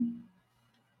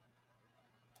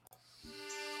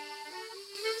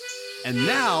And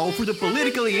now for the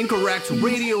politically incorrect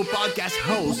radio podcast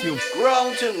host you've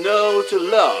grown to know to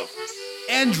love,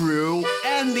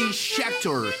 Andy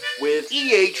Shecktor with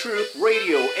EA Truth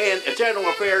Radio and Eternal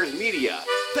Affairs Media.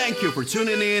 Thank you for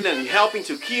tuning in and helping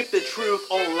to keep the truth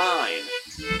online.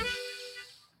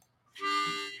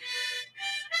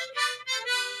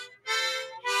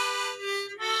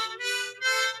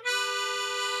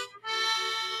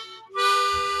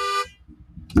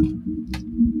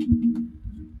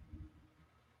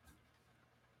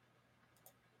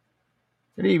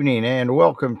 Good evening and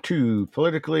welcome to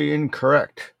Politically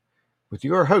Incorrect with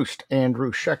your host,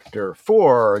 Andrew Shecktor,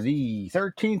 for the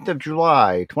 13th of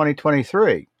July,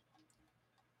 2023.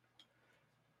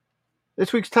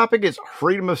 This week's topic is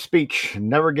freedom of speech,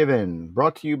 never give in,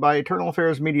 brought to you by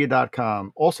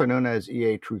EternalAffairsMedia.com, also known as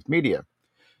EA Truth Media.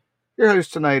 Your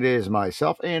host tonight is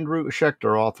myself, Andrew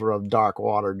Shecktor, author of Dark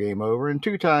Water, Game Over, and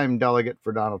two-time delegate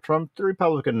for Donald Trump to the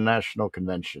Republican National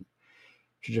Convention.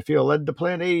 Should you feel led to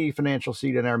plant a financial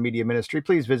seed in our media ministry,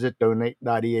 please visit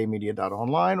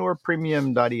donate.eamedia.online or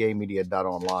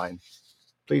premium.eamedia.online.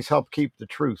 Please help keep the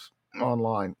truth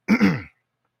online.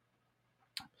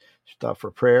 Stop for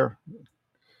prayer.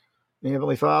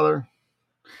 Heavenly Father,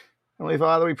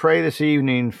 we pray this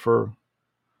evening for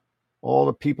all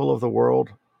the people of the world.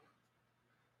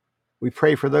 We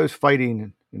pray for those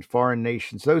fighting in foreign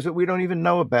nations, those that we don't even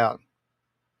know about,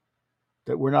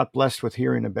 that we're not blessed with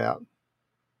hearing about.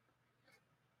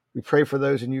 We pray for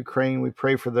those in Ukraine. We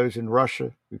pray for those in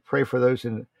Russia. We pray for those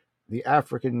in the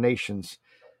African nations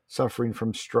suffering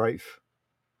from strife.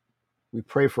 We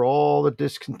pray for all the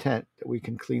discontent that we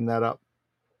can clean that up.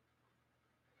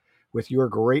 With your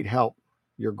great help,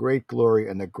 your great glory,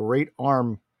 and the great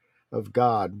arm of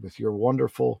God, with your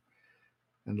wonderful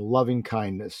and loving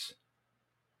kindness,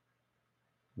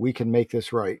 we can make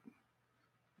this right.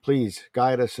 Please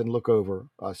guide us and look over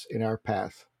us in our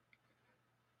path.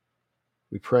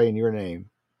 We pray in your name.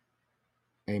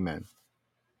 Amen.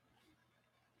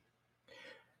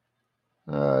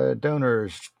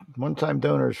 Donors, one-time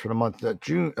donors for the month.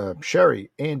 June,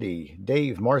 Sherry, Andy,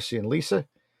 Dave, Marcy, and Lisa.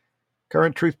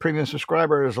 Current Truth Premium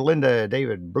subscribers: Linda,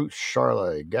 David, Bruce,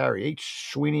 Charlotte, Gary, H.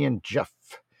 Sweeney, and Jeff.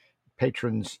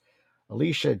 Patrons: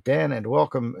 Alicia, Dan, and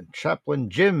welcome Chaplain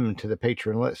Jim to the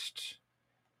patron list.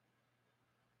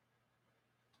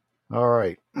 All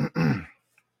right.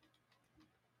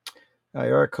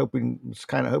 Eric was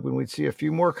kind of hoping we'd see a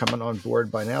few more coming on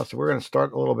board by now, so we're going to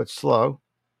start a little bit slow,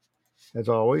 as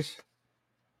always.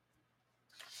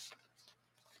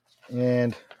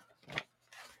 And a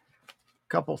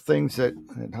couple things that,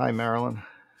 hi Marilyn,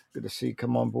 good to see you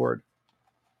come on board.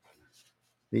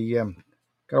 The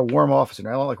got a warm office, and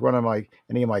I don't like running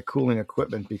any of my cooling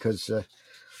equipment because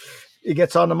it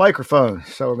gets on the microphone,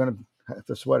 so we're going to have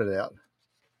to sweat it out.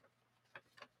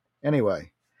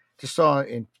 Anyway, just saw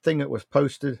a thing that was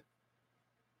posted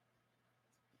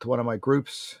to one of my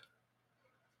groups.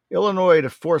 Illinois to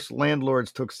force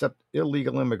landlords to accept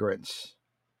illegal immigrants.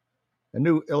 A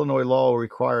new Illinois law will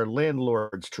require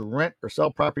landlords to rent or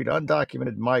sell property to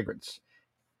undocumented migrants,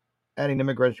 adding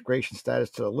immigration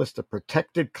status to the list of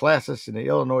protected classes in the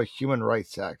Illinois Human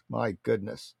Rights Act. My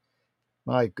goodness.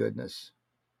 My goodness.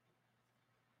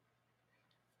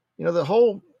 You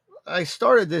know, I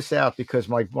started this out because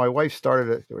my wife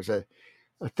started there was a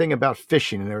thing about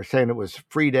fishing, and they were saying it was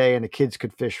free day and the kids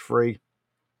could fish free.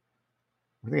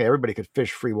 I think everybody could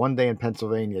fish free one day in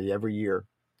Pennsylvania every year.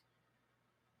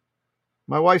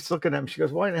 My wife's looking at me. She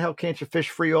goes, "Why in the hell can't you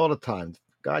fish free all the time?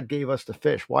 God gave us the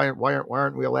fish. Why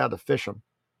aren't we allowed to fish them?"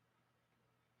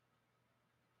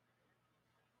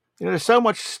 You know, there's so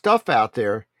much stuff out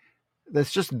there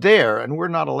that's just there, and we're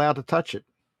not allowed to touch it.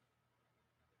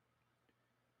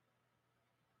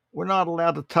 We're not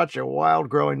allowed to touch a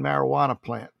wild-growing marijuana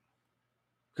plant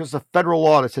because of the federal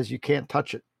law that says you can't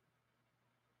touch it.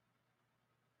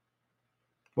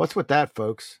 What's with that,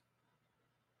 folks?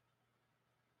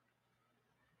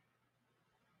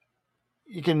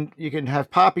 You can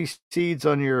have poppy seeds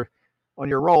on your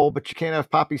roll, but you can't have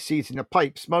poppy seeds in your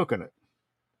pipe smoking it.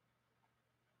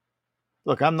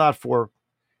 Look, I'm not for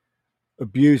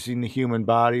abusing the human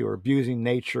body or abusing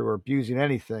nature or abusing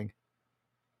anything,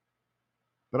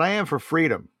 but I am for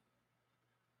freedom.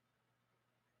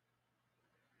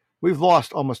 We've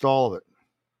lost almost all of it.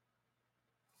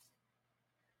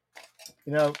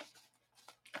 You know,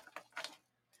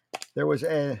 there was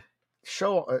a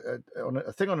show,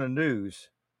 a thing on the news.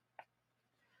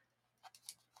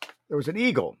 There was an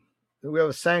eagle. We have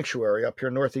a sanctuary up here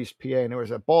in Northeast PA, and there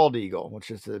was a bald eagle, which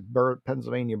is the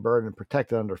Pennsylvania bird and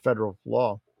protected under federal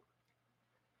law.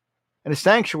 And the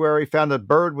sanctuary found a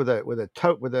bird with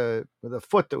a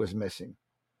foot that was missing.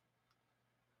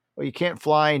 Well, you can't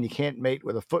fly and you can't mate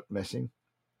with a foot missing.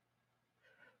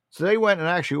 So they went and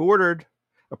actually ordered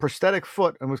a prosthetic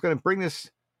foot and was going to bring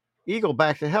this eagle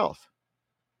back to health.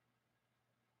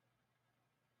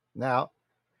 Now,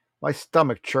 my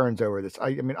stomach churns over this.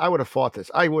 I mean, I would have fought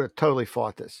this. I would have totally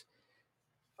fought this.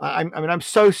 I mean, I'm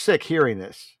so sick hearing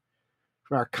this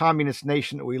from our communist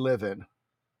nation that we live in.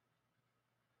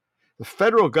 The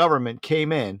federal government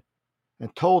came in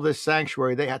and told this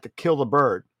sanctuary they had to kill the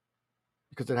bird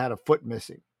because it had a foot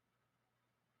missing.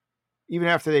 Even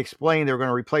after they explained they were going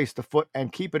to replace the foot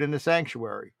and keep it in the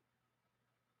sanctuary.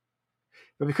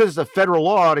 But because it's a federal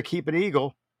law to keep an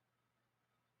eagle,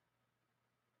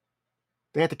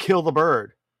 they had to kill the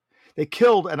bird. They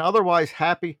killed an otherwise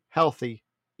happy, healthy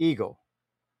eagle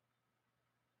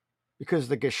because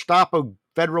the Gestapo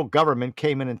federal government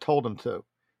came in and told them to.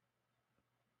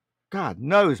 God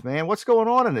knows, man, what's going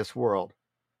on in this world?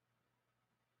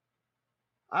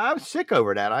 I'm sick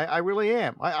over that. I really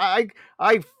am. I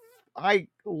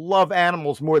love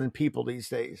animals more than people these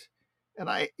days,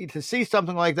 and to see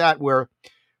something like that where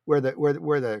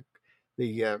the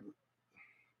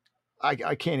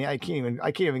I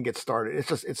can't even get started.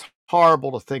 It's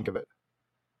horrible to think of it.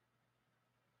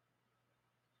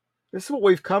 This is what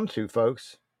we've come to,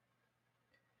 folks.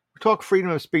 We talk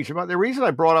freedom of speech. The reason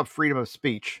I brought up freedom of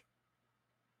speech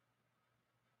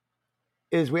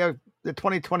is we have the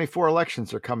 2024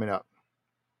 elections are coming up.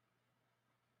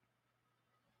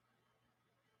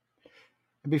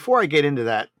 And before I get into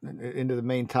that, into the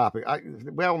main topic,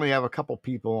 we only have a couple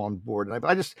people on board. And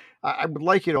I would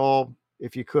like you to all,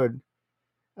 if you could,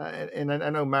 and I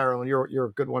know Marilyn, you're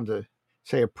a good one to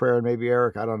say a prayer, and maybe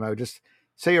Eric, I don't know, just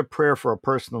say a prayer for a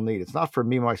personal need. It's not for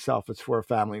me myself; it's for a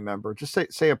family member. Just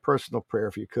say a personal prayer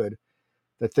if you could,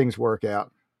 that things work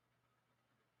out.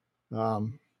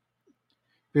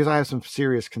 Because I have some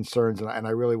serious concerns, and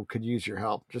I really could use your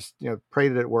help. Just pray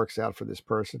that it works out for this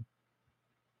person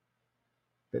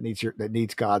that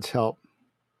needs God's help.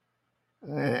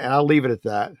 And I'll leave it at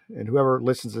that. And whoever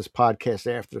listens to this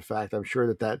podcast after the fact, I'm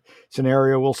sure that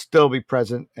scenario will still be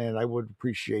present, and I would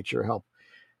appreciate your help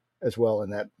as well in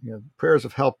that. Prayers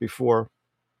have helped before.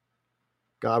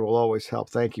 God will always help.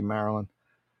 Thank you, Marilyn.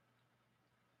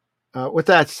 With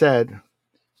that said,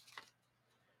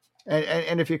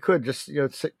 and if you could just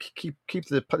keep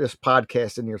this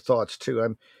podcast in your thoughts too.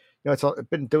 I've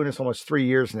been doing this almost 3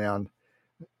 years now, and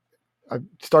I'm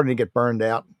starting to get burned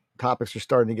out. Topics are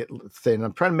starting to get thin.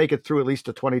 I'm trying to make it through at least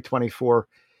the 2024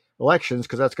 elections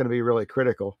because that's going to be really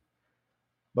critical.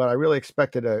 But I really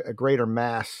expected a greater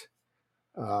mass,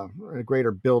 a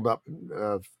greater buildup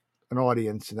of an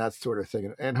audience and that sort of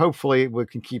thing. And hopefully we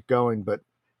can keep going. But,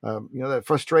 that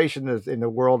frustration is in the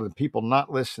world and people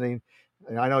not listening.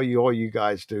 And I know all you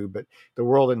guys do, but the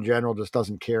world in general just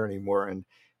doesn't care anymore. And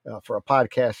for a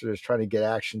podcaster that's trying to get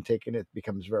action taken, it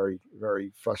becomes very,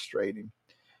 very frustrating.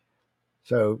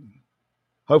 So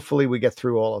hopefully we get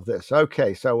through all of this.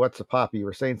 Okay, so what's a poppy? You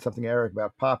were saying something, Eric,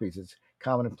 about poppies. It's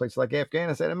common in places like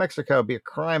Afghanistan and Mexico. It'd be a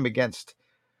crime against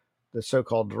the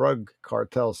so-called drug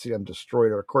cartels. See them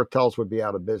destroyed, or cartels would be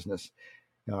out of business.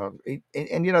 The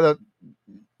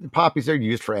poppies are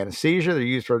used for anesthesia. They're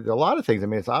used for a lot of things. I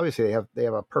mean, it's obviously they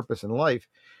have a purpose in life.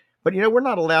 But we're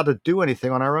not allowed to do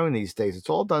anything on our own these days. It's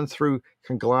all done through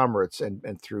conglomerates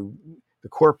and through the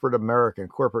corporate American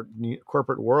corporate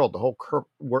world, the whole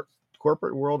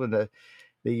corporate world, and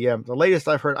the latest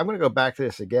I've heard. I'm going to go back to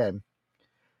this again.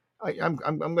 I'm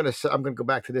going to go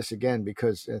back to this again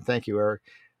because thank you, Eric.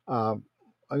 I'm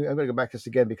going to go back to this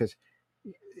again because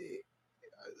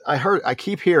I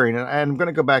keep hearing, and I'm going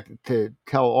to go back to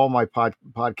tell all my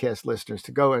podcast listeners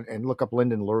to go and look up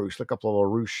Lyndon LaRouche, look up the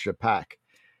LaRouche PAC.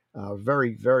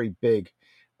 Very, very big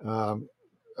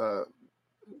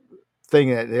thing.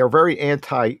 That they're very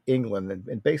anti-England,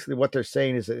 and basically what they're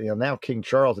saying is that now King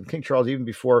Charles, even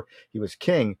before he was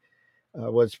king,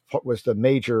 was the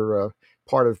major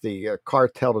part of the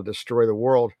cartel to destroy the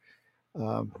world,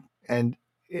 and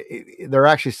they're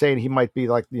actually saying he might be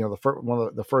like one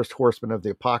of the first horsemen of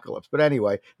the apocalypse. But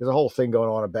anyway, there's a whole thing going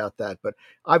on about that. But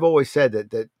I've always said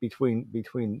that between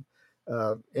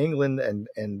England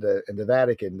and the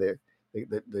Vatican,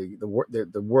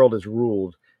 the world is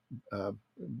ruled.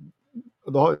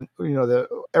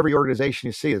 Every organization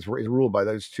you see is ruled by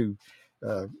those two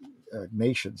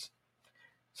nations.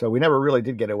 So we never really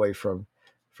did get away from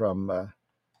the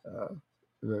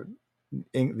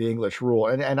English rule.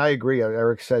 And I agree.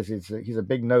 Eric says he's a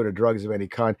big no to drugs of any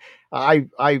kind. I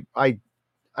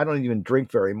don't even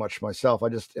drink very much myself. I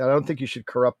don't think you should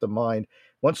corrupt the mind.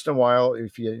 Once in a while,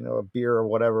 if a beer or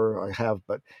whatever I have,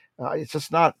 but it's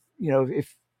just not,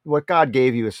 if what God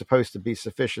gave you is supposed to be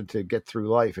sufficient to get through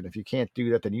life. And if you can't do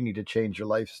that, then you need to change your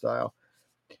lifestyle.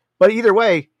 But either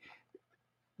way,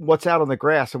 what's out on the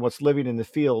grass and what's living in the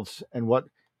fields and what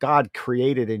God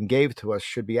created and gave to us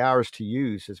should be ours to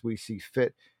use as we see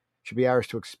fit, should be ours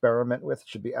to experiment with,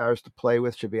 should be ours to play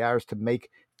with, should be ours to make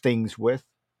things with.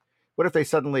 What if they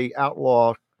suddenly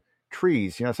outlaw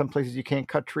trees? Some places you can't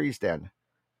cut trees down.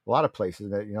 A lot of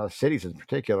places, cities in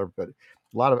particular, but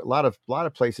a lot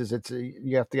of places,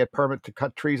 you have to get permit to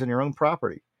cut trees on your own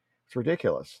property. It's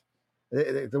ridiculous.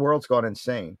 The world's gone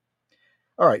insane.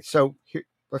 All right, so here,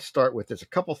 let's start with this. A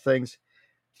couple things.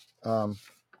 Um,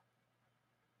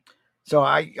 so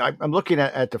I'm looking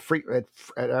at the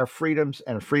at our freedoms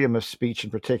and freedom of speech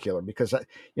in particular, because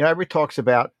everybody talks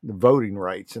about the voting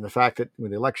rights and the fact that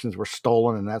when the elections were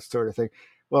stolen and that sort of thing.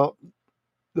 Well,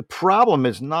 the problem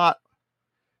is not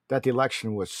that the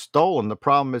election was stolen. The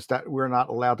problem is that we're not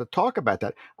allowed to talk about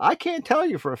that. I can't tell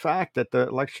you for a fact that the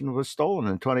election was stolen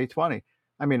in 2020.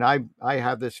 I mean, I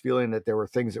have this feeling that there were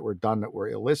things that were done that were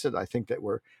illicit. I think that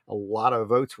a lot of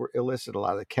votes were illicit. A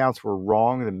lot of the counts were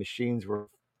wrong. The machines were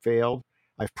failed.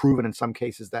 I've proven in some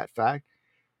cases that fact.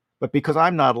 But because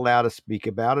I'm not allowed to speak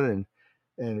about it,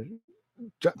 and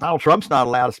Donald Trump's not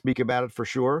allowed to speak about it for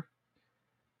sure,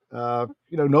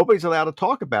 nobody's allowed to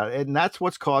talk about it. And that's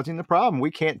what's causing the problem.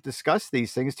 We can't discuss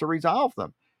these things to resolve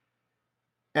them.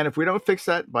 And if we don't fix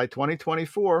that by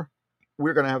 2024,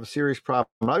 we're going to have a serious problem.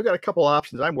 I've got a couple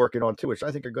options I'm working on too, which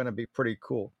I think are going to be pretty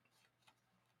cool.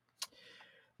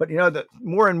 But the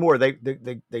more and more,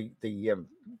 the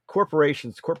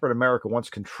corporations, corporate America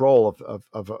wants control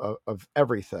of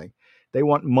everything. They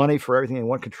want money for everything. They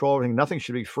want control of everything. Nothing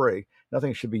should be free.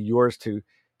 Nothing should be yours to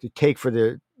take for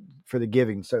the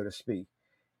giving, so to speak.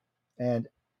 And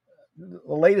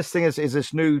the latest thing is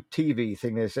this new TV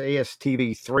thing, this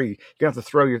ASTV3. You're gonna have to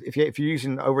throw if you're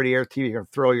using over the air TV, you're gonna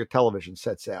throw your television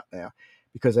sets out now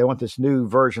because they want this new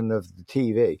version of the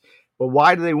TV. But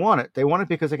why do they want it? They want it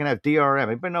because they can have DRM.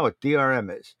 Anybody know what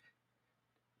DRM is?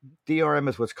 DRM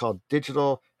is what's called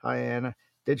digital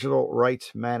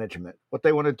rights management. What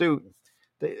they want to do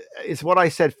is what I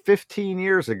said 15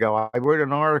 years ago. I wrote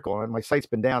an article, and my site's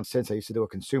been down since. I used to do a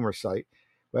consumer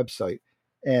website,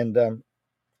 and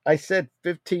I said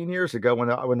 15 years ago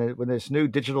when this new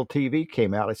digital TV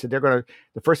came out, I said the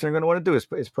first thing they're going to want to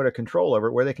do is put a control over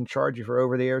it where they can charge you for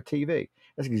over-the-air TV.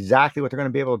 That's exactly what they're going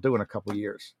to be able to do in a couple of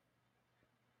years.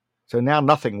 So now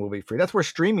nothing will be free. That's where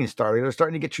streaming started. They're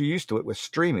starting to get you used to it with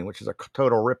streaming, which is a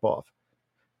total ripoff.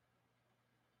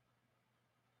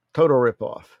 Total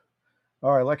ripoff.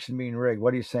 Our election being rigged.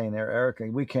 What are you saying there, Eric?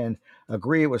 We can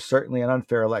agree it was certainly an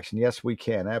unfair election. Yes, we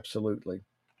can. Absolutely.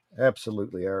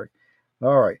 Absolutely, Eric.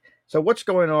 All right. So what's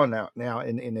going on now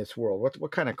in this world?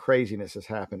 What kind of craziness is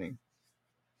happening?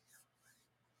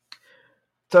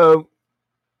 So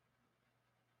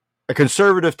a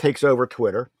conservative takes over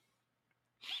Twitter,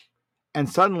 and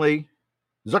suddenly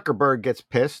Zuckerberg gets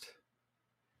pissed,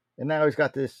 and now he's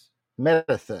got this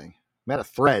Meta thing, Meta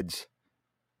Threads.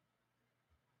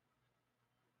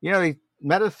 The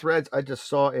Meta Threads I just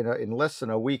saw in less than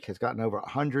a week has gotten over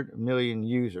 100 million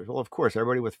users. Well, of course,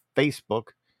 everybody with Facebook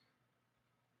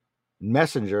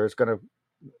Messenger is going to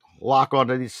lock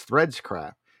onto these Threads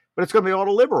crap, but it's going to be all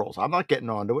the liberals. I'm not getting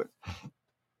onto it.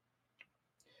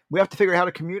 We have to figure out how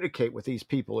to communicate with these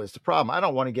people is the problem. I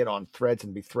don't want to get on Threads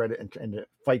and be threaded and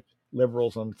fight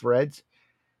liberals on Threads.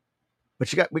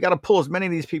 But we got to pull as many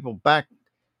of these people back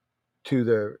to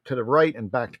the right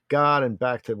and back to God and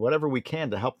back to whatever we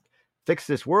can to help fix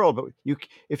this world. But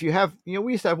if you have,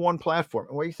 we used to have one platform.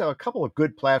 We used to have a couple of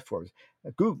good platforms.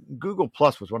 Google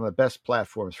Plus was one of the best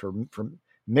platforms for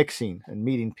mixing and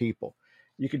meeting people.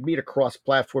 You could meet across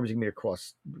platforms. You can meet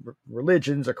across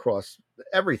religions, across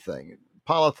everything,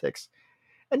 politics.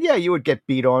 And yeah, you would get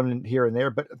beat on here and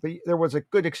there, but there was a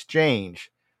good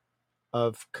exchange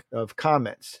of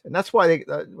comments, and that's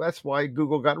why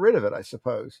Google got rid of it, I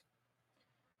suppose.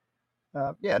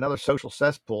 Another social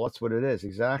cesspool. That's what it is,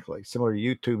 exactly. Similar to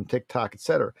YouTube, TikTok,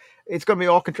 etc. It's going to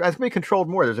be it's going to be controlled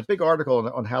more. There's a big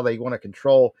article on how they want to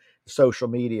control social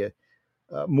media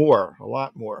a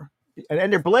lot more.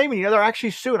 And they're blaming, they're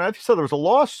actually suing. I saw there was a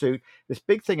lawsuit, this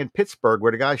big thing in Pittsburgh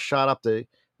where the guy shot up the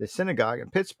synagogue in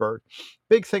Pittsburgh.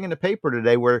 Big thing in the paper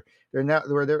today where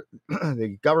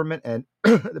the government and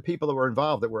the people that were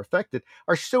involved that were affected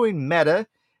are suing Meta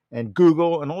and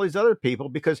Google and all these other people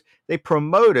because they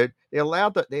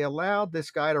allowed this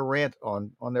guy to rant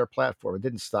on their platform. It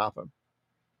didn't stop him.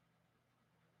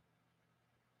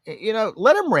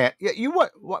 Let him rant.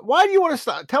 Why do you want to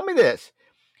stop? Tell me this.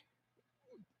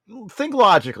 Think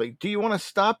logically. Do you want to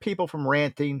stop people from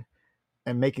ranting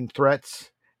and making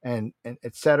threats and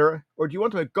etc.? Or do you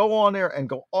want them to go on there and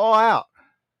go all out?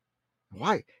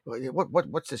 Why?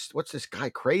 What's this guy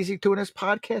crazy doing this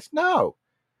podcast? No.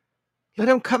 Let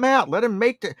him come out. Let him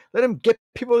get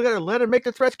people together. Let him make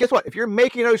the threats. Guess what? If you're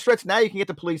making those threats, now you can get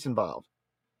the police involved.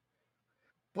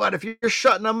 But if you're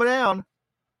shutting them down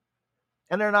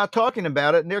and they're not talking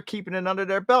about it and they're keeping it under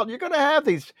their belt, you're going to have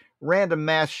these random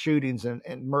mass shootings and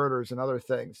murders and other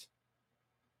things.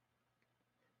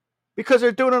 Because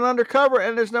they're doing it undercover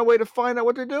and there's no way to find out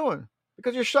what they're doing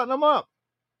because you're shutting them up.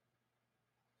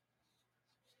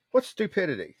 What's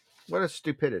stupidity? What is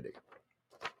stupidity?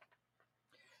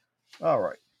 All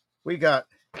right. We got,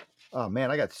 oh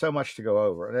man, I got so much to go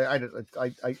over.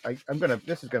 I'm going to,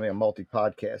 this is going to be a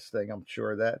multi-podcast thing. I'm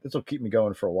sure of that. This will keep me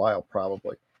going for a while,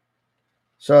 probably.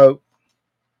 So,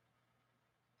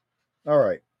 all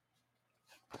right.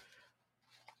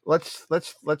 Let's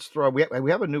throw, we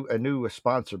have a new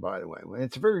sponsor, by the way.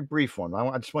 It's a very brief one.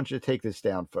 I just want you to take this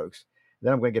down, folks.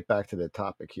 Then I'm going to get back to the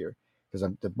topic here. Because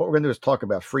what we're going to do is talk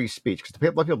about free speech. Because a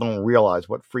lot of people don't realize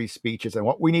what free speech is and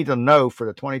what we need to know for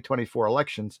the 2024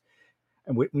 elections.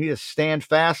 And we need to stand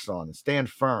fast on and stand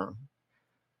firm.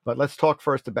 But let's talk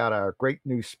first about our great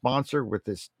new sponsor with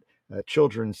this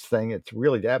children's thing. It's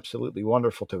really absolutely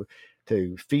wonderful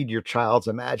to feed your child's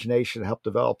imagination, help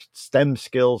develop STEM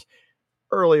skills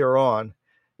earlier on.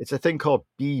 It's a thing called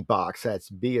B Box. That's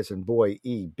B as in boy,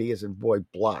 E, B as in boy,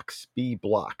 blocks, B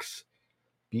Blocks,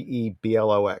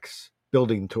 BEBLOX,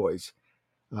 building toys.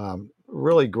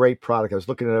 Really great product. I was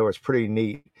looking at it. It's pretty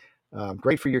neat.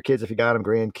 Great for your kids if you got them,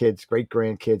 grandkids, great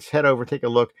grandkids. Head over, take a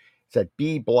look. It's at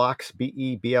BBlocks,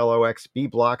 BEBLOX,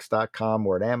 bblocks.com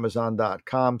or at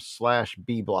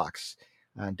amazon.com/BBlocks.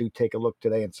 Do take a look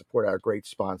today and support our great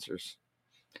sponsors.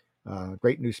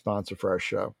 Great new sponsor for our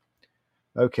show.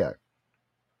 Okay.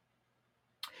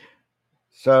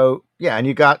 So, yeah, and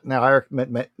you got, now Eric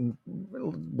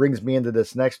brings me into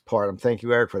this next part. Thank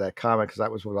you, Eric, for that comment, because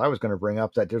that was what I was going to bring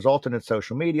up, that there's alternate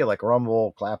social media like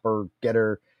Rumble, Clapper,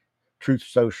 Getter, Truth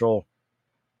Social,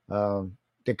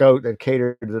 that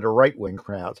cater to the right-wing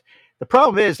crowds. The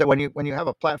problem is that when you have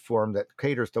a platform that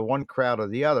caters to one crowd or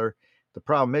the other, the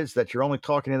problem is that you're only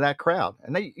talking to that crowd,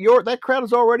 and that crowd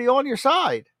is already on your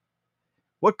side.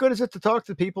 What good is it to talk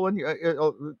to people on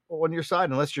your side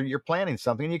unless you're planning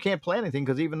something? And you can't plan anything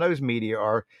because even those media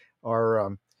are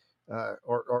going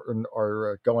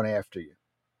after you.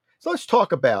 So let's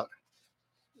talk about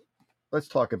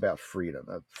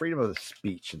freedom, freedom of the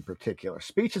speech in particular.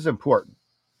 Speech is important.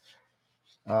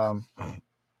 Yeah.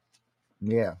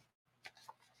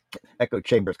 Echo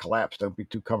chambers collapse. Don't be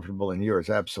too comfortable in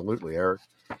yours. Absolutely, Eric.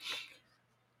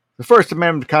 The First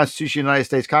Amendment of the Constitution of the United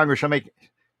States, Congress shall make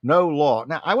no law.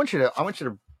 Now, I want you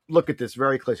to look at this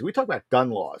very closely. We talk about gun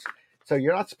laws, so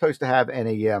you're not supposed to have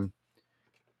any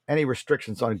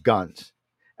restrictions on guns,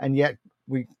 and yet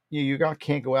you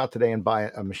can't go out today and buy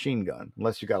a machine gun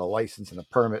unless you got a license and a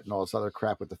permit and all this other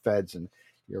crap with the feds, and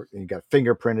you got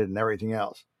fingerprinted and everything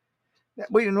else.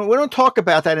 We don't talk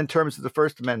about that in terms of the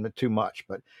First Amendment too much,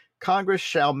 but Congress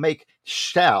shall make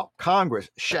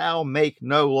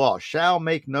no law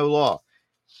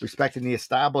respecting the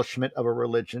establishment of a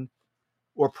religion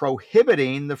or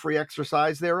prohibiting the free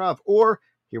exercise thereof, or,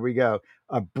 here we go,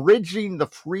 abridging the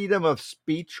freedom of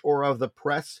speech or of the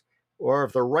press or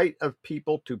of the right of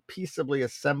people to peaceably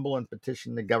assemble and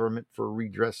petition the government for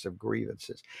redress of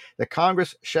grievances. The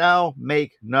Congress shall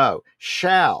make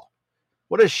shall.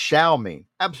 What does shall mean?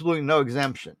 Absolutely no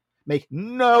exemption. Make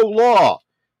no law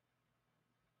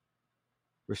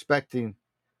respecting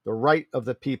the right of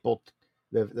the people,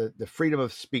 the freedom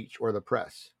of speech or the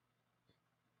press.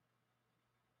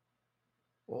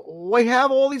 We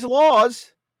have all these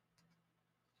laws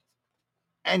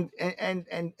and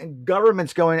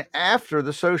governments going after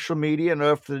the social media and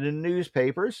after the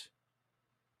newspapers.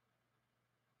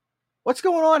 What's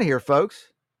going on here, folks?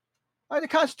 The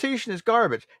Constitution is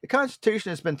garbage. The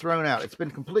Constitution has been thrown out. It's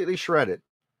been completely shredded.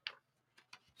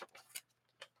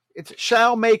 It's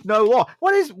shall make no law.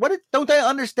 What don't they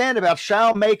understand about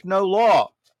shall make no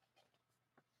law?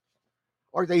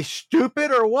 Are they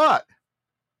stupid or what?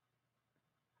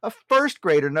 A first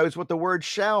grader knows what the word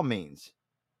shall means.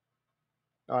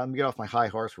 All right, let me get off my high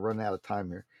horse. We're running out of time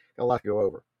here. Got a lot to go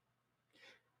over.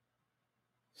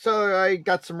 So I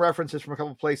got some references from a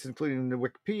couple of places, including the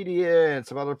Wikipedia and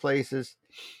some other places.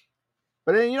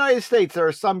 But in the United States, there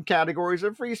are some categories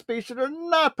of free speech that are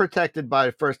not protected by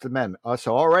the First Amendment.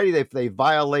 So already they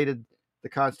violated the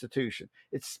Constitution.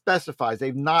 It specifies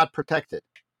they've not protected.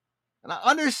 And I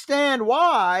understand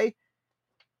why,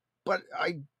 but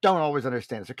I don't always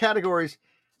understand. So categories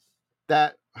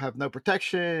that have no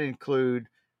protection include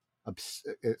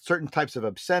certain types of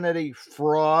obscenity,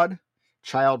 fraud,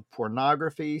 child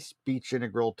pornography, speech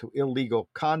integral to illegal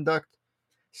conduct,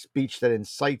 speech that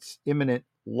incites imminent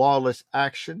lawless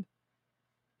action,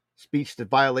 speech that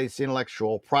violates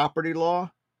intellectual property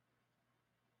law,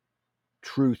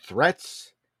 true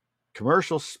threats,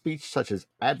 commercial speech such as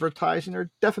advertising, or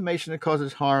defamation that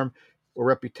causes harm or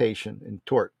reputation, and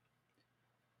tort,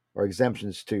 or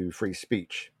exemptions to free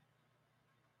speech.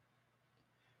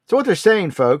 So what they're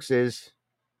saying, folks, is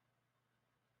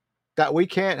that we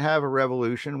can't have a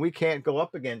revolution. We can't go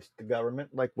up against the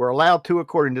government like we're allowed to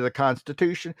according to the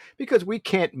Constitution, because we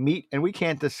can't meet and we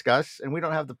can't discuss, and we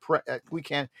don't have we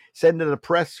can't send to the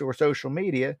press or social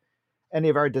media any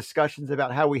of our discussions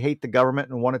about how we hate the government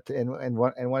and want it to, and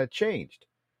want it changed.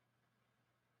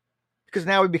 Because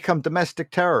now we become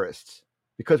domestic terrorists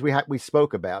because we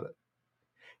spoke about it.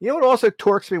 You know what also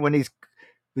torques me when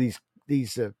these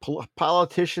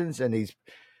politicians and these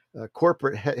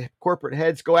corporate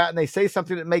heads go out and they say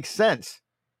something that makes sense.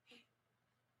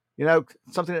 You know,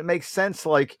 something that makes sense,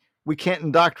 like we can't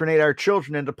indoctrinate our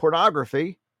children into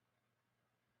pornography.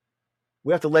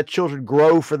 We have to let children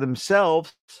grow for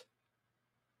themselves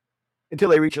until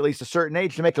they reach at least a certain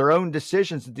age to make their own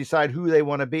decisions and decide who they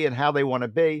want to be and how they want to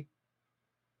be.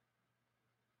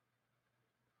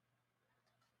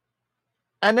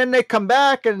 And then they come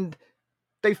back and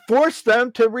they force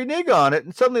them to renege on it.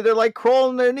 And suddenly they're like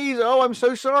crawling their knees. Oh, I'm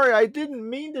so sorry. I didn't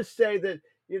mean to say that,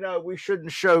 we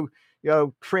shouldn't show,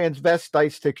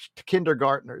 transvestites to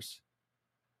kindergartners.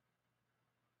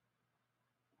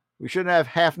 We shouldn't have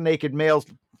half-naked males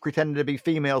pretending to be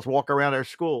females walk around our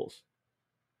schools,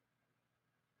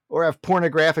 or have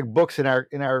pornographic books in our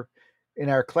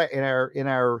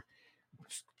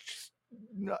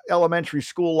elementary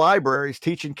school libraries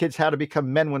teaching kids how to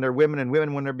become men when they're women and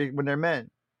women when they're men.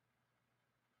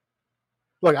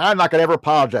 Look, I'm not going to ever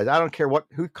apologize. I don't care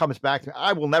who comes back to me.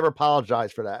 I will never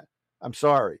apologize for that. I'm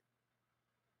sorry.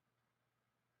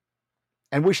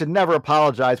 And we should never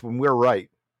apologize when we're right.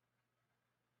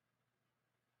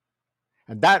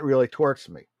 And that really torques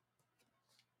me.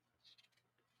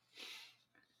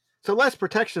 So less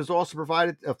protection is also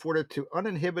afforded to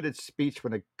uninhibited speech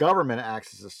when the government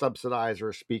acts as a subsidizer,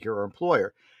 a speaker, or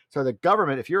employer. So the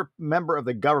government, if you're a member of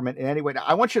the government in any way, now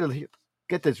I want you to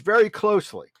get this very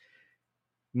closely.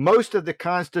 Most of the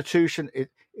Constitution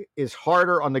is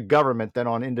harder on the government than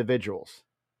on individuals.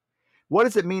 What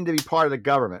does it mean to be part of the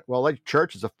government? Well, like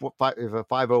church is a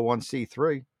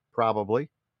 501c3, probably.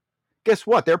 Guess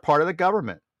what? They're part of the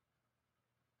government.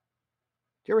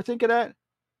 Do you ever think of that?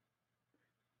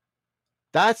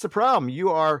 That's the problem. You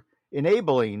are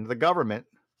enabling the government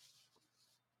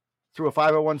through a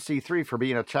 501c3 for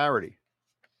being a charity.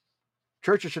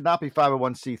 Churches should not be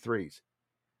 501c3s.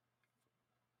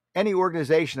 Any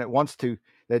organization that wants to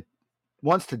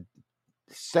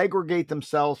segregate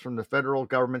themselves from the federal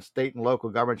government, state and local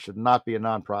government should not be a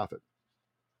nonprofit.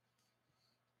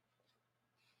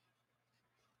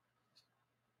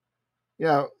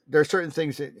 There are certain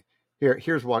things that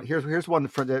here's one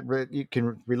that you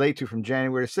can relate to from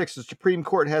January 6th. The Supreme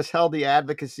Court has held the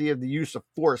advocacy of the use of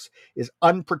force is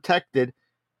unprotected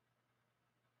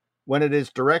when it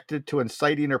is directed to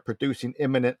inciting or producing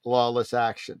imminent lawless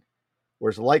action, or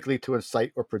is likely to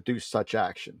incite or produce such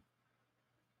action.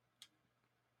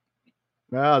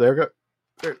 Now,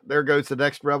 there goes the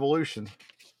next revolution.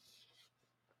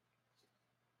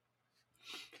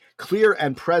 Clear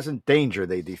and present danger,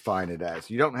 they define it as.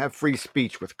 You don't have free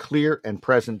speech with clear and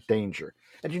present danger.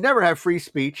 And you never have free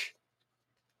speech.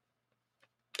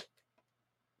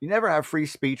 You never have free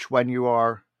speech when you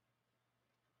are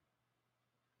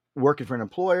working for an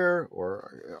employer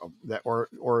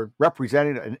or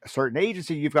representing a certain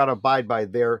agency. You've got to abide by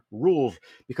their rules,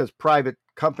 because private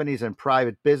companies and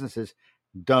private businesses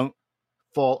don't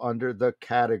fall under the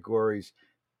categories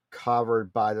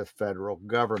covered by the federal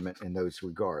government in those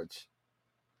regards.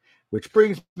 Which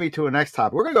brings me to a next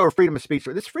topic. We're going to go over freedom of speech.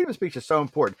 This freedom of speech is so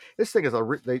important. This thing is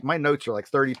my notes are like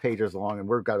 30 pages long, and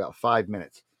we've got about 5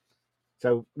 minutes.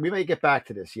 So we may get back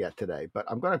to this yet today, but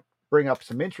I'm going to bring up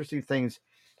some interesting things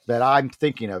that I'm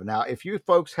thinking of. Now, if you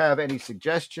folks have any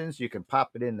suggestions, you can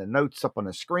pop it in the notes up on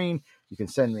the screen. You can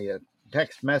send me a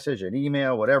text message, an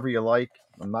email, whatever you like.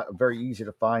 I'm not very easy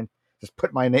to find. Just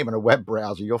put my name in a web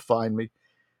browser. You'll find me.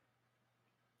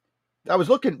 I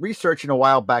was researching a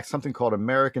while back something called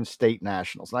American State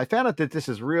Nationals, and I found out that this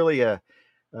is really a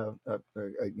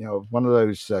one of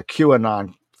those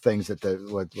QAnon things that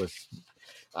was.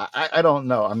 I don't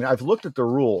know. I mean, I've looked at the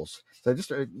rules, so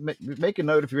just make a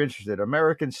note if you're interested.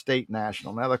 American State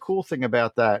National. Now, the cool thing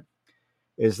about that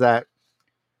is that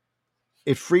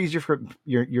it frees you from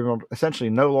you're essentially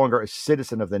no longer a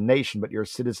citizen of the nation, but you're a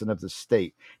citizen of the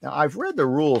state. Now, I've read the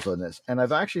rules on this, and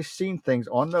I've actually seen things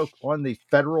on the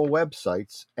federal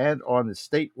websites and on the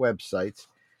state websites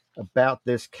about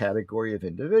this category of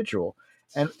individual,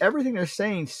 and everything they're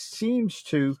saying seems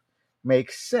to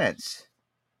make sense.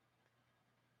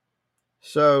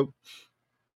 So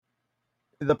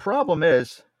the problem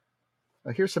is,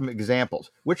 here's some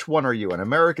examples. Which one are you? An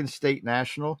American state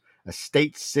national, a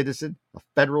state citizen, a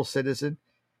federal citizen,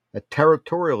 a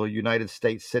territorial United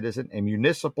States citizen, a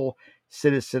municipal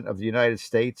citizen of the United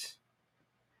States?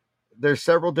 There's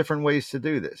several different ways to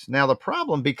do this. Now, the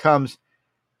problem becomes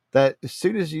that as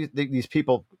soon as these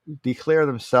people declare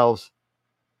themselves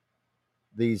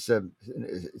these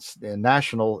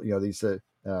national, these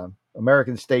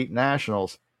American state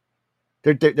nationals,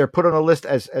 they're put on a list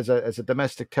as a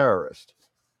domestic terrorist.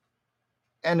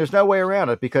 And there's no way around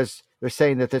it because they're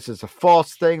saying that this is a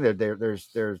false thing.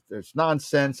 There's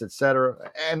nonsense,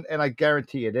 etc. And I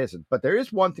guarantee it isn't. But there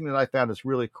is one thing that I found is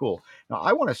really cool. Now,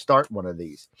 I want to start one of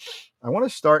these. I want to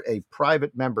start a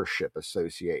private membership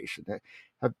association.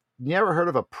 Have you ever heard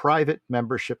of a private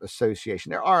membership association?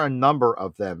 There are a number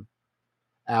of them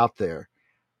out there.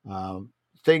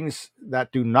 Things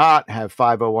that do not have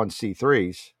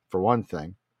 501c3s, for one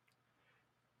thing,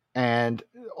 and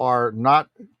are not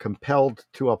compelled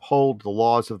to uphold the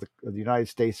laws of the United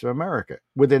States of America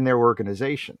within their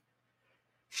organization.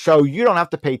 So you don't have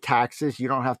to pay taxes. You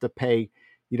don't have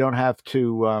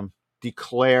to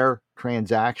declare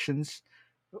transactions.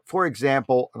 For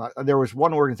example, there was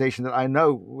one organization that I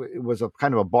know was a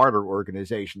kind of a barter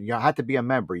organization. You had to be a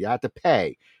member. You had to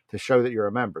pay to show that you're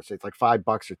a member. So it's like $5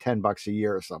 or $10 a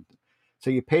year or something. So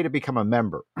you pay to become a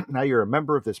member. Now you're a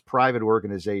member of this private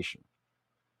organization.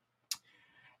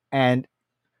 And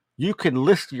you can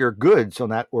list your goods on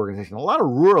that organization. A lot of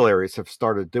rural areas have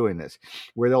started doing this,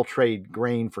 where they'll trade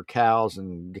grain for cows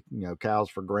and cows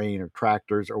for grain or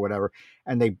tractors or whatever,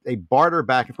 and they barter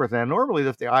back and forth. Now, normally,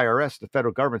 if the IRS, the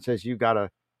federal government, says you got to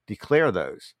declare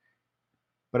those,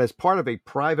 but as part of a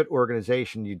private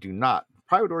organization, you do not.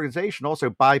 Private organization also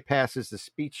bypasses the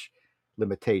speech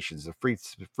limitations, the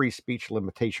free speech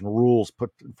limitation rules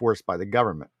enforced by the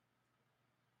government.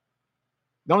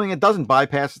 The only thing it doesn't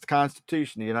bypass is the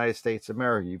Constitution of the United States of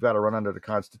America. You've got to run under the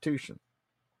Constitution.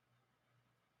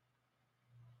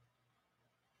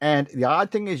 And the odd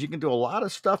thing is, you can do a lot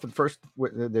of stuff with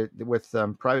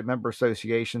private member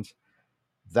associations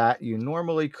that you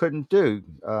normally couldn't do.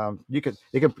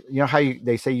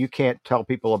 They say you can't tell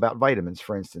people about vitamins,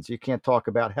 for instance. You can't talk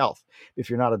about health.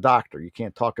 If you're not a doctor, you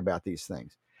can't talk about these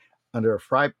things. Under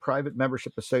a private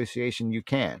membership association, you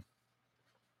can.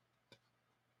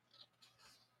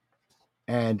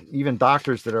 And even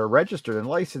doctors that are registered and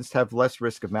licensed have less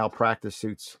risk of malpractice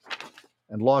suits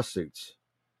and lawsuits.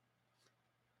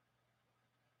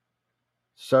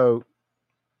 So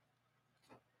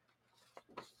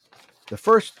the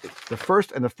First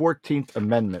and the 14th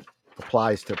Amendment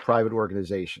applies to a private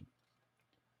organization.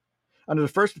 Under the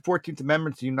First and 14th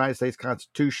Amendments of the United States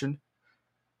Constitution,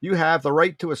 you have the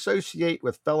right to associate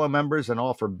with fellow members and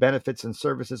offer benefits and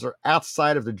services are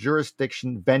outside of the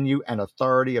jurisdiction, venue, and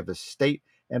authority of the state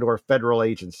and or federal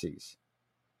agencies.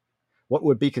 What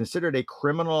would be considered a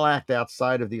criminal act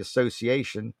outside of the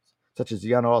association, such as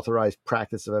the unauthorized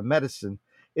practice of a medicine,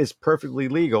 is perfectly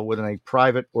legal within a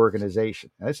private organization.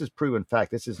 Now, this is proven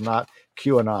fact. This is not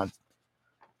QAnon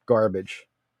garbage.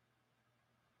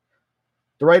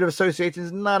 The right of association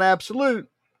is not absolute.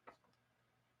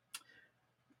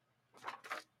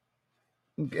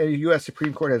 The U.S.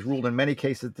 Supreme Court has ruled in many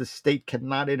cases that the state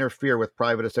cannot interfere with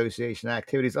private association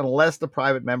activities unless the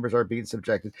private members are being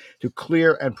subjected to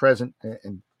clear and present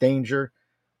danger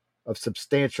of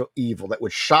substantial evil that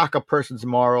would shock a person's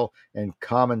moral and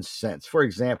common sense. For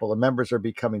example, the members are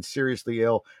becoming seriously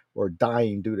ill or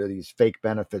dying due to these fake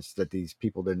benefits that these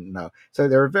people didn't know. So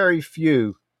there are very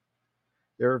few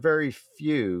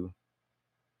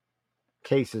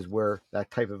cases where that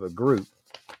type of a group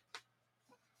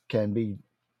where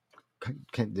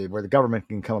the government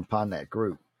can come upon that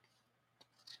group.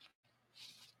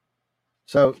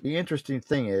 So the interesting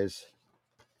thing is,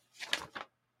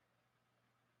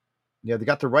 they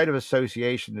got the right of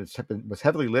association that was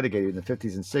heavily litigated in the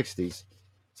 50s and 60s.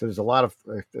 So there's a lot of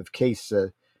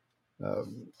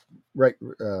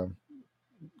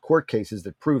court cases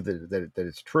that prove that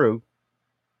it's true.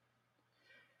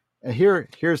 And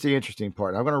here's the interesting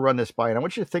part. I'm going to run this by, and I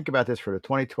want you to think about this for the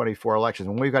 2024 elections,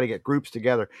 when we've got to get groups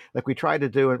together like we tried to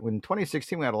do it. In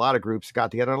 2016, we had a lot of groups got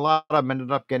together, and a lot of them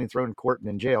ended up getting thrown in court and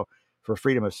in jail for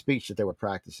freedom of speech that they were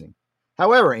practicing.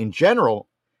 However, in general,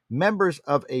 Members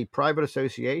of a private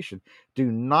association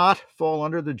do not fall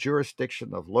under the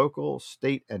jurisdiction of local,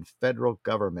 state, and federal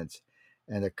governments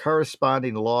and the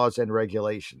corresponding laws and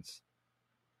regulations.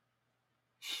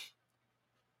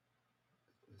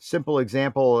 Simple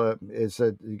example is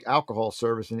the alcohol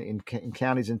service in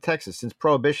counties in Texas. Since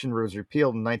Prohibition was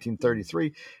repealed in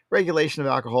 1933, regulation of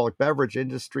alcoholic beverage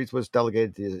industries was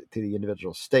delegated to the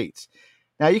individual states.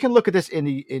 Now you can look at this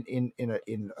in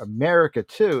America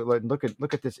too.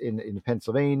 Look at this in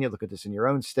Pennsylvania. Look at this in your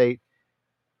own state.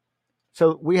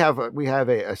 So we have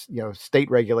a state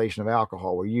regulation of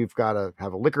alcohol where you've got to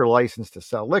have a liquor license to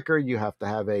sell liquor. You have to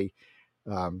have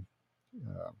um,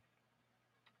 uh,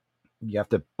 you have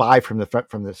to buy from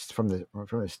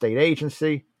the state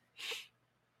agency,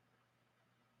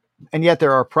 and yet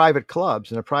there are private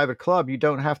clubs. In a private club, you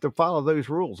don't have to follow those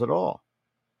rules at all,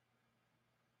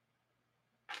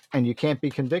 and you can't be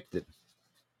convicted.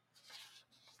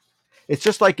 It's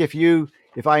just like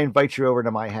if I invite you over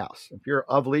to my house, if you're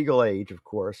of legal age, of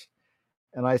course,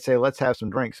 and I say let's have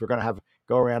some drinks. We're going to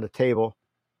go around a table,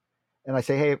 and I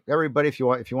say, hey, everybody, if you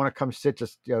want to come sit,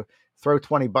 just throw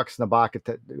 $20 in the bucket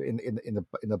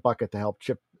in the bucket to help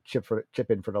chip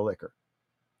in for the liquor.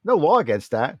 No law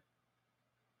against that.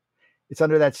 It's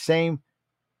under that same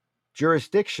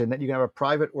jurisdiction that you can have a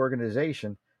private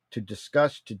organization to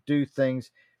discuss, to do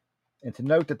things, and to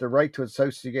note that the right to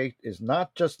associate is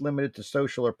not just limited to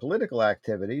social or political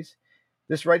activities.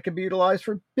 This right can be utilized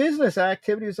for business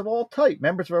activities of all type.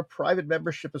 Members of a private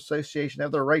membership association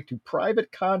have the right to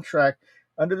private contract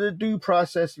under the Due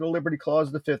Process and Liberty Clause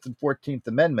of the 5th and 14th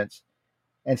Amendments,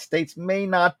 and states may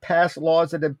not pass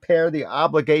laws that impair the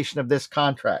obligation of this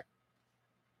contract.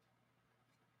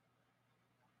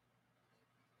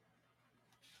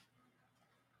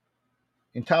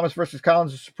 In Thomas versus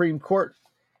Collins, the Supreme Court,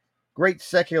 great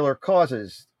secular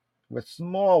causes with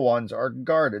small ones are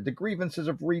guarded. The grievances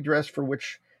of redress for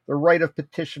which the right of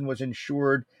petition was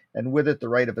ensured, and with it the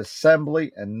right of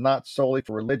assembly, and not solely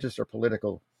for religious or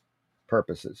political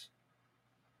purposes.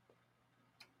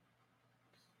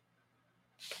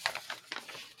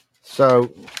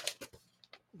 So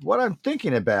what I'm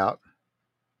thinking about,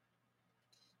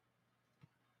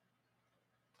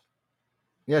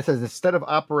 it says instead of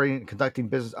operating and conducting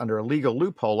business under a legal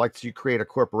loophole, like you create a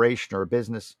corporation or a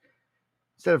business,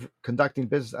 instead of conducting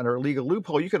business under a legal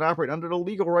loophole, you can operate under the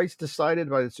legal rights decided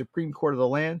by the Supreme Court of the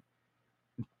land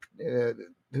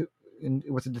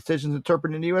with the decisions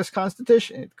interpreted in the U.S.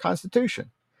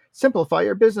 Constitution. Simplify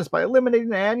your business by eliminating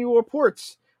the annual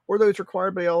reports or those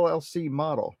required by LLC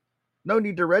model. No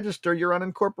need to register your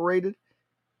unincorporated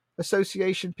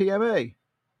association PMA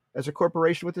as a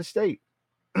corporation with the state.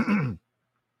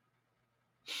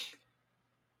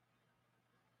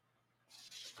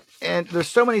 And there's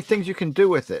so many things you can do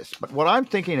with this. But what I'm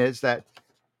thinking is that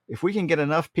if we can get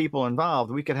enough people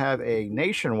involved, we could have a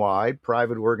nationwide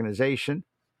private organization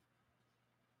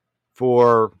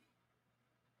for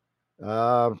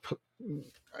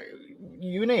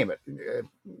you name it,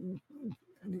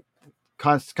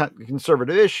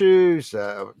 conservative issues,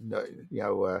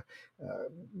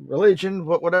 religion,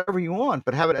 whatever you want,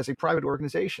 but have it as a private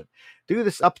organization. Do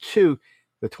this up to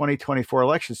the 2024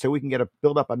 election so we can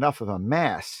build up enough of a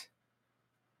mass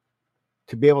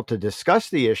to be able to discuss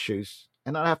the issues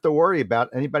and not have to worry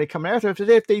about anybody coming after us.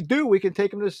 If they do, we can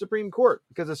take them to the Supreme Court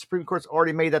because the Supreme Court's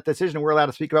already made that decision. We're allowed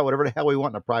to speak about whatever the hell we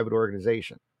want in a private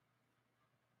organization.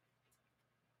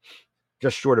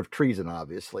 Just short of treason,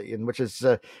 obviously, and which is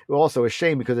also a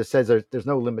shame because it says there's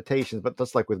no limitations. But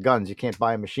just like with guns, you can't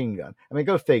buy a machine gun. I mean,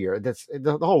 go figure.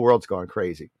 The whole world's going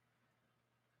crazy.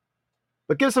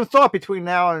 But give some thought between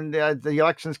now and the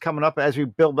elections coming up. As we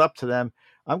build up to them,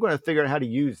 I'm going to figure out how to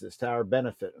use this to our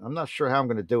benefit. I'm not sure how I'm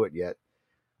going to do it yet,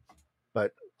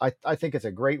 but I think it's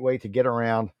a great way to get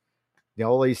around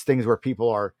all these things where people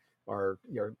are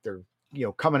they're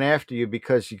coming after you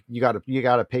because you got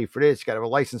to pay for this, you got to have a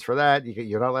license for that,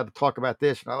 you're not allowed to talk about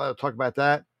this, you're not allowed to talk about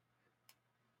that.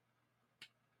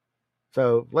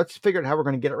 So let's figure out how we're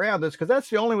going to get around this, because that's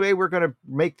the only way we're going to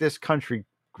make this country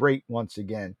great once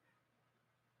again,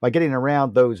 by getting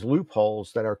around those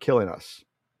loopholes that are killing us.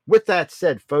 With that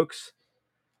said, folks,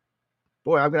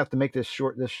 boy, I'm gonna have to make this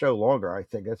show longer. I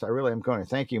think I really am going to.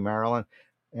 Thank you, Marilyn.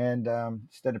 And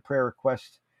instead of prayer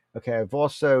request, okay,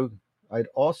 I'd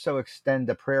also extend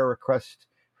a prayer request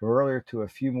from earlier to a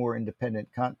few more independent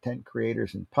content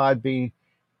creators in Podbean,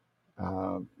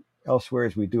 elsewhere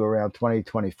as we do around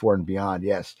 2024 and beyond.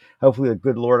 Yes, hopefully the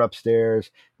good Lord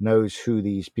upstairs knows who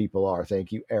these people are.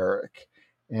 Thank you, Eric.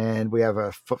 And we have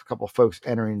a couple of folks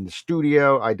entering the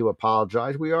studio. I do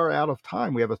apologize. We are out of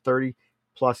time. We have a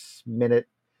 30-plus minute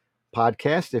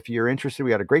podcast. If you're interested,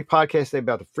 we had a great podcast today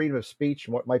about the freedom of speech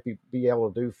and what might be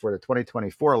able to do for the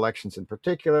 2024 elections in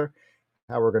particular,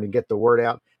 how we're going to get the word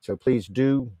out. So please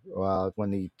do,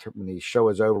 when the show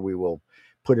is over, we will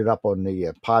put it up on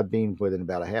the Podbean within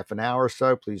about a half an hour or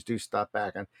so. Please do stop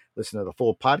back and listen to the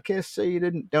full podcast so you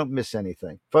don't miss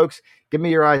anything. Folks, give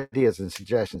me your ideas and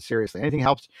suggestions. Seriously, anything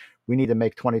helps. We need to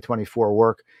make 2024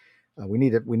 work. We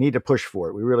need to push for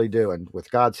it. We really do. And with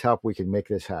God's help, we can make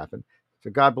this happen. So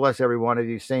God bless every one of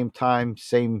you. Same time,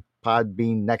 same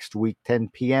Podbean next week, 10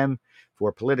 p.m.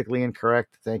 for Politically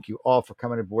Incorrect. Thank you all for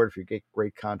coming aboard, for your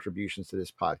great contributions to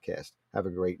this podcast. Have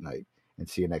a great night and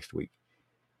see you next week.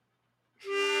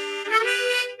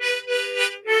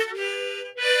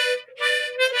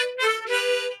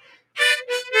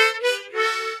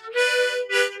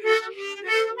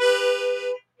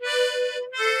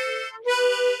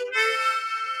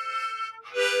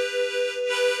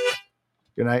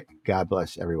 Good night. God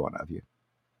bless every one of you.